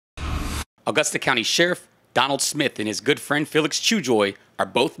Augusta County Sheriff Donald Smith and his good friend Felix Chujoy are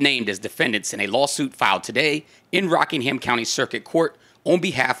both named as defendants in a lawsuit filed today in Rockingham County Circuit Court on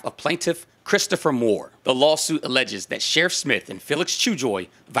behalf of plaintiff Christopher Moore. The lawsuit alleges that Sheriff Smith and Felix Chujoy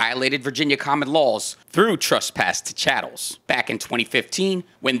violated Virginia common laws through trespass to chattels. Back in 2015,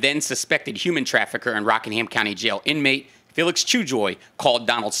 when then suspected human trafficker and Rockingham County Jail inmate Felix Chujoy called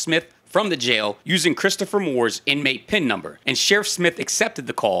Donald Smith from the jail using Christopher Moore's inmate PIN number, and Sheriff Smith accepted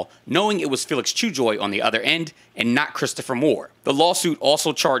the call, knowing it was Felix Chujoy on the other end and not Christopher Moore. The lawsuit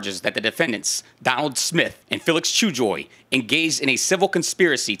also charges that the defendants, Donald Smith and Felix Chujoy, engaged in a civil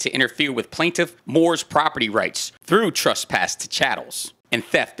conspiracy to interfere with plaintiff Moore's property rights through trespass to chattels and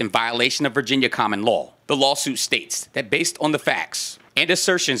theft in violation of Virginia common law. The lawsuit states that based on the facts and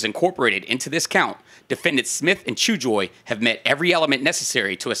assertions incorporated into this count, defendants Smith and Chujoy have met every element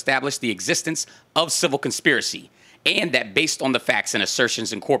necessary to establish the existence of civil conspiracy, and that based on the facts and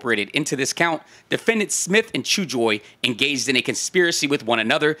assertions incorporated into this count, defendants Smith and Chujoy engaged in a conspiracy with one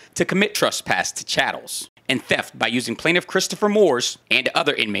another to commit trespass to chattels and theft by using plaintiff Christopher Moore's and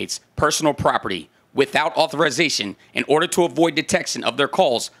other inmates' personal property without authorization in order to avoid detection of their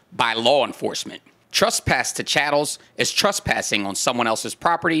calls by law enforcement. Trespass to chattels is trespassing on someone else's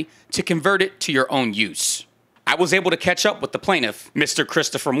property to convert it to your own use. I was able to catch up with the plaintiff, Mr.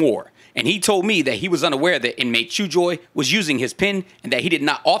 Christopher Moore, and he told me that he was unaware that inmate Chujoy was using his PIN and that he did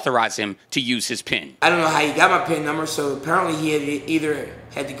not authorize him to use his PIN. I don't know how he got my PIN number, so apparently he had either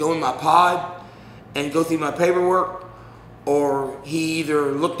had to go in my pod and go through my paperwork, or he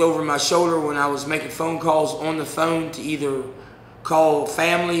either looked over my shoulder when I was making phone calls on the phone to either call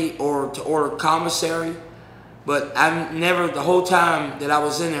family or to order commissary. But I never, the whole time that I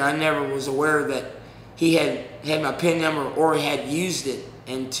was in there, I never was aware that he had my PIN number or had used it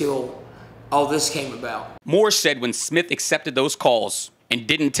until all this came about. Moore said when Smith accepted those calls and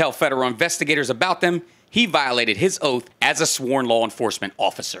didn't tell federal investigators about them, he violated his oath as a sworn law enforcement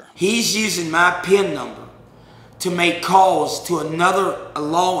officer. He's using my PIN number to make calls to another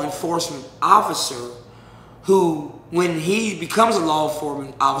law enforcement officer who, when he becomes a law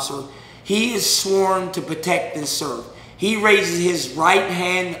enforcement officer, he is sworn to protect and serve. He raises his right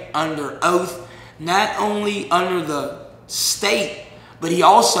hand under oath, not only under the state, but he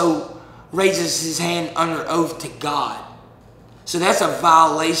also raises his hand under oath to God. So that's a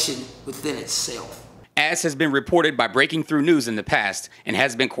violation within itself. As has been reported by Breaking Through News in the past and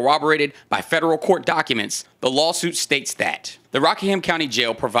has been corroborated by federal court documents, the lawsuit states that the Rockingham County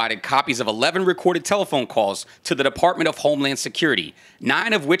Jail provided copies of 11 recorded telephone calls to the Department of Homeland Security,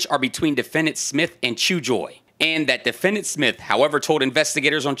 9 of which are between defendants Smith and Chujoy, and that defendant Smith, however, told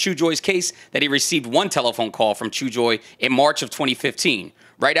investigators on Chujoy's case that he received one telephone call from Chujoy in March of 2015,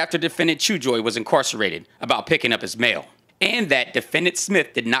 right after defendant Chujoy was incarcerated, about picking up his mail. And that defendant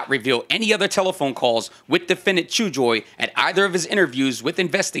Smith did not reveal any other telephone calls with defendant Chujoy at either of his interviews with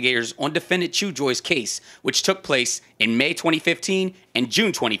investigators on defendant Chujoy's case, which took place in May 2015 and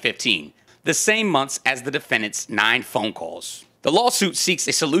June 2015, the same months as the defendant's 9 phone calls. The lawsuit seeks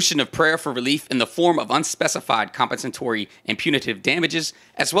a solution of prayer for relief in the form of unspecified compensatory and punitive damages,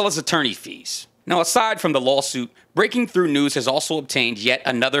 as well as attorney fees. Now, aside from the lawsuit, Breaking Through News has also obtained yet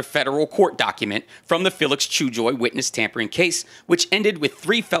another federal court document from the Felix Chujoy witness tampering case, which ended with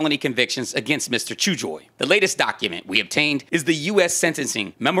 3 felony convictions against Mr. Chujoy. The latest document we obtained is the U.S.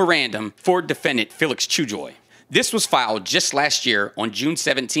 sentencing memorandum for defendant Felix Chujoy. This was filed just last year on June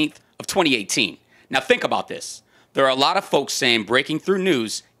 17th of 2018. Now, think about this. There are a lot of folks saying Breaking Through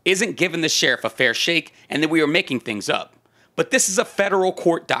News isn't giving the sheriff a fair shake and that we are making things up. But this is a federal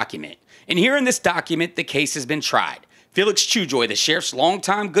court document. And here in this document, the case has been tried. Felix Chujoy, the sheriff's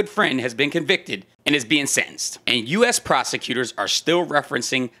longtime good friend, has been convicted and is being sentenced. And U.S. prosecutors are still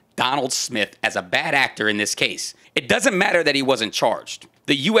referencing Donald Smith as a bad actor in this case. It doesn't matter that he wasn't charged.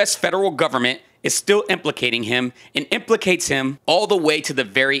 The U.S. federal government is still implicating him and implicates him all the way to the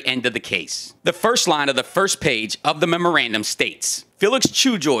very end of the case. The first line of the first page of the memorandum states, Felix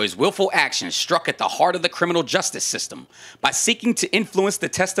Chujoy's willful actions struck at the heart of the criminal justice system. By seeking to influence the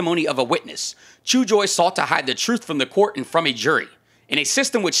testimony of a witness, Chujoy sought to hide the truth from the court and from a jury. In a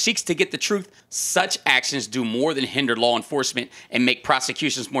system which seeks to get the truth, such actions do more than hinder law enforcement and make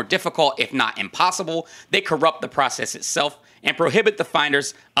prosecutions more difficult, if not impossible. They corrupt the process itself and prohibit the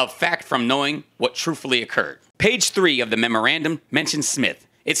finders of fact from knowing what truthfully occurred. Page 3 of the memorandum mentions Smith.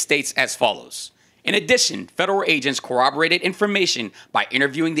 It states as follows. In addition, federal agents corroborated information by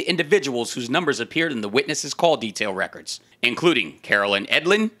interviewing the individuals whose numbers appeared in the witnesses' call detail records, including Carolyn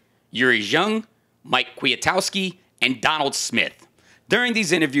Edlin, Yuri Jung, Mike Kwiatkowski, and Donald Smith. During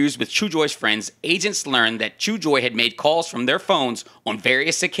these interviews with Chujoy's friends, agents learned that Chujoy had made calls from their phones on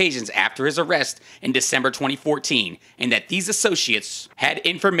various occasions after his arrest in December 2014, and that these associates had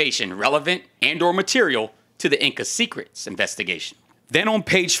information relevant and/or material to the Inca Secrets investigation. Then on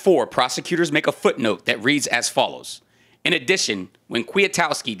page 4, prosecutors make a footnote that reads as follows. In addition, when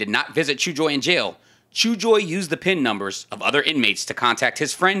Kwiatkowski did not visit Chujoy in jail, Chujoy used the PIN numbers of other inmates to contact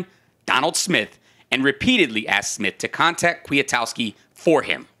his friend, Donald Smith, and repeatedly asked Smith to contact Kwiatkowski for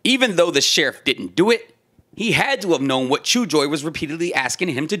him. Even though the sheriff didn't do it, he had to have known what Chujoy was repeatedly asking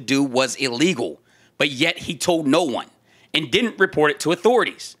him to do was illegal, but yet he told no one and didn't report it to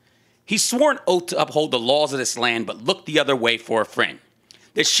authorities. He swore an oath to uphold the laws of this land, but looked the other way for a friend.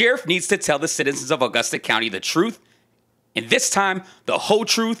 The sheriff needs to tell the citizens of Augusta County the truth, and this time, the whole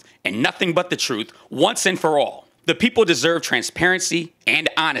truth and nothing but the truth, once and for all. The people deserve transparency and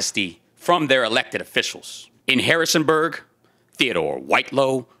honesty from their elected officials. In Harrisonburg, Theodore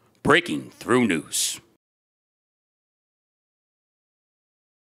Whitelow, Breaking Through News.